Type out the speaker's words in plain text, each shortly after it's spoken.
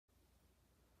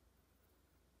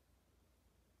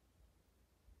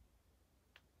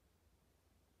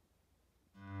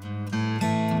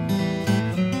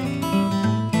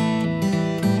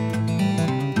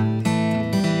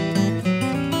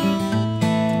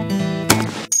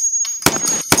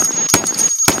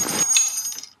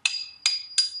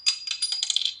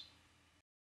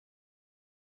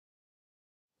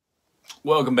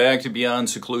Welcome back to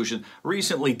Beyond Seclusion.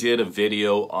 Recently did a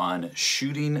video on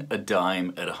shooting a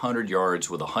dime at 100 yards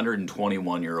with a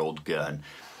 121-year-old gun.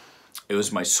 It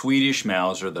was my Swedish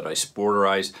Mauser that I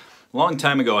sporterized. A long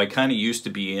time ago, I kind of used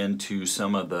to be into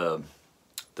some of the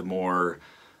more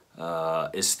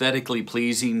aesthetically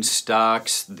pleasing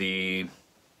stocks, the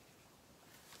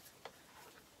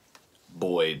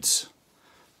Boyds.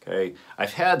 Okay,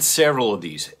 I've had several of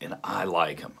these and I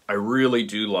like them. I really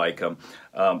do like them.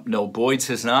 No, Boyds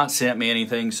has not sent me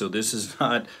anything, so this is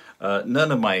not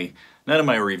none of my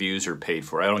reviews are paid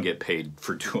for. I don't get paid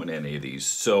for doing any of these.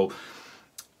 So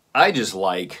I just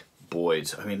like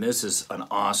Boyds. I mean, this is an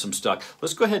awesome stock.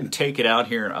 Let's go ahead and take it out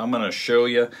here and I'm going to show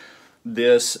you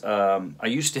this. I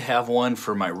used to have one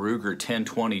for my Ruger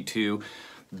 1022.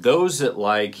 Those that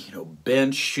like,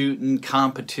 bench shooting,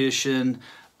 competition,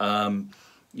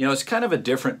 it's kind of a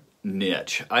different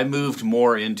niche. I moved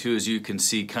more into, as you can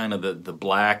see, kind of the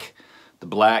black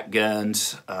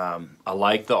guns. I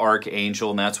like the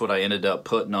Archangel, and that's what I ended up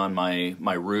putting on my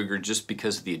Ruger just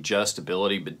because of the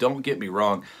adjustability. But don't get me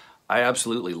wrong, I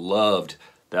absolutely loved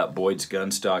that Boyds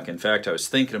gun stock. In fact, I was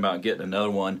thinking about getting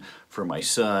another one for my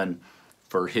son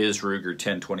for his Ruger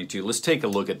 1022. Let's take a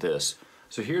look at this.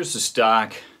 So here's the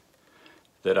stock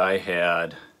that I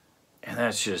had, and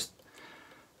that's just,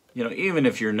 even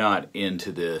if you're not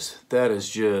into this, that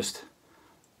is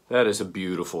a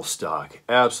beautiful stock.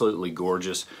 Absolutely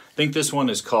gorgeous. I think this one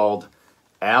is called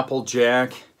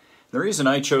Applejack. The reason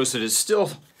I chose it is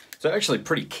it's actually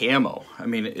pretty camo. I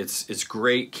mean, it's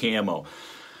great camo.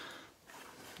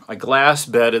 I glass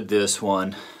bedded this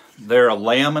one. They're a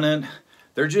laminate.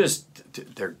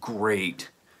 They're great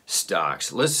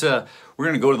stocks. We're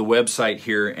going to go to the website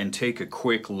here and take a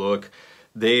quick look.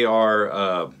 They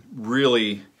are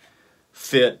really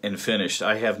fit and finished.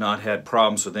 I have not had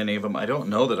problems with any of them. I don't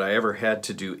know that I ever had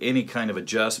to do any kind of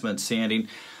adjustment, sanding.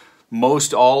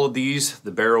 Most all of these, the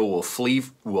barrel will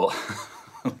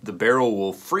the barrel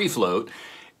will free float,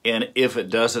 and if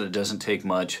it doesn't take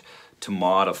much to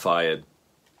modify it.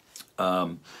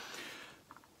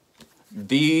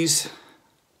 These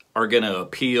are going to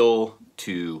appeal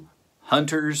to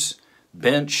hunters,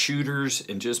 bench shooters,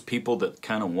 and just people that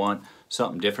kind of want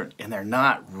something different, and they're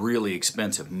not really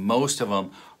expensive. Most of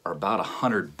them are about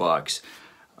 $100.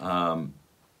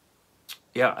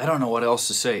 Yeah, I don't know what else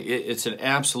to say. It's an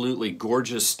absolutely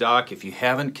gorgeous stock. If you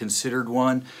haven't considered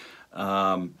one,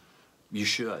 you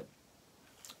should.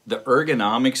 The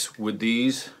ergonomics with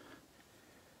these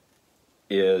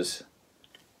is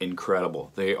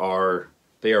incredible. They are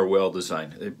well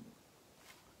designed. They're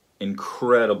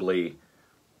incredibly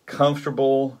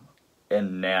comfortable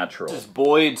and natural. This is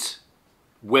Boyd's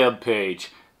web page.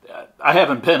 I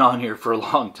haven't been on here for a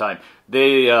long time.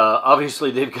 They obviously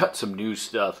they've got some new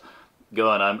stuff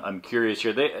going. I'm curious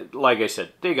here. Like I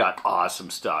said, they got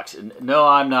awesome stocks. And no,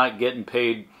 I'm not getting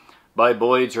paid by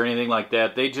Boyds or anything like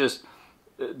that. They're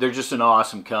just an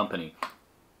awesome company.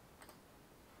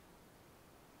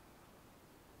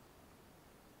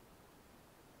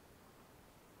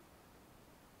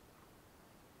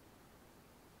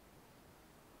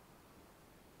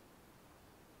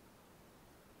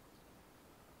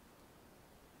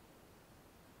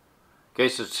 Okay,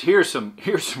 so here's some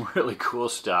really cool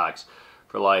stocks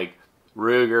for like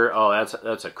Ruger. Oh,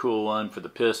 that's a cool one for the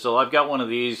pistol. I've got one of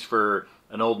these for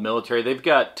an old military. They've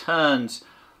got tons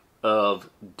of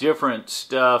different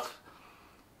stuff,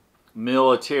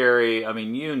 military. I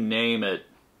mean, you name it,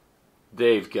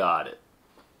 they've got it.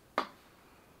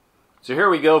 So here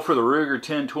we go for the Ruger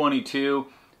 1022.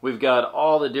 We've got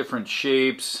all the different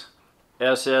shapes.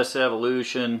 SS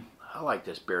Evolution. I like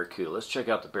this Barracuda. Let's check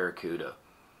out the Barracuda.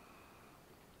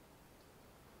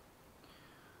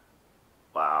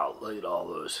 Wow, look at all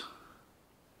those.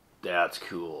 That's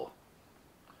cool.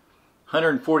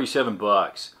 147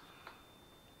 bucks.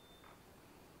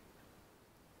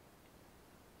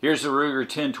 Here's the Ruger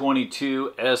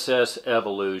 1022 SS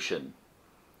Evolution.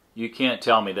 You can't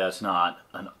tell me that's not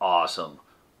an awesome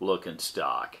looking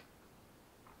stock.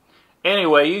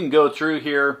 Anyway, you can go through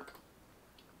here.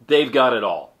 They've got it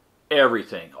all.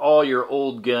 Everything. All your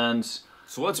old guns.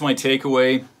 So what's my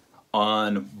takeaway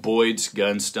on Boyd's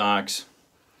gun stocks?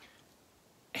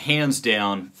 Hands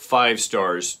down, 5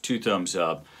 stars, 2 thumbs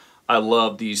up. I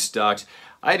love these stocks.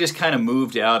 I just kind of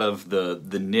moved out of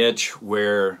the niche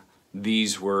where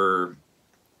these were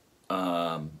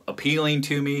appealing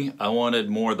to me. I wanted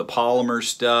more of the polymer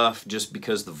stuff just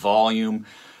because the volume,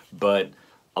 but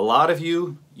a lot of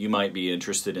you might be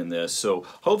interested in this. So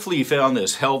hopefully you found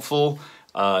this helpful.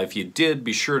 If you did,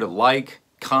 be sure to like,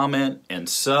 comment, and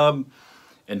sub.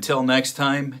 Until next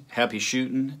time, happy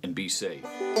shooting and be safe.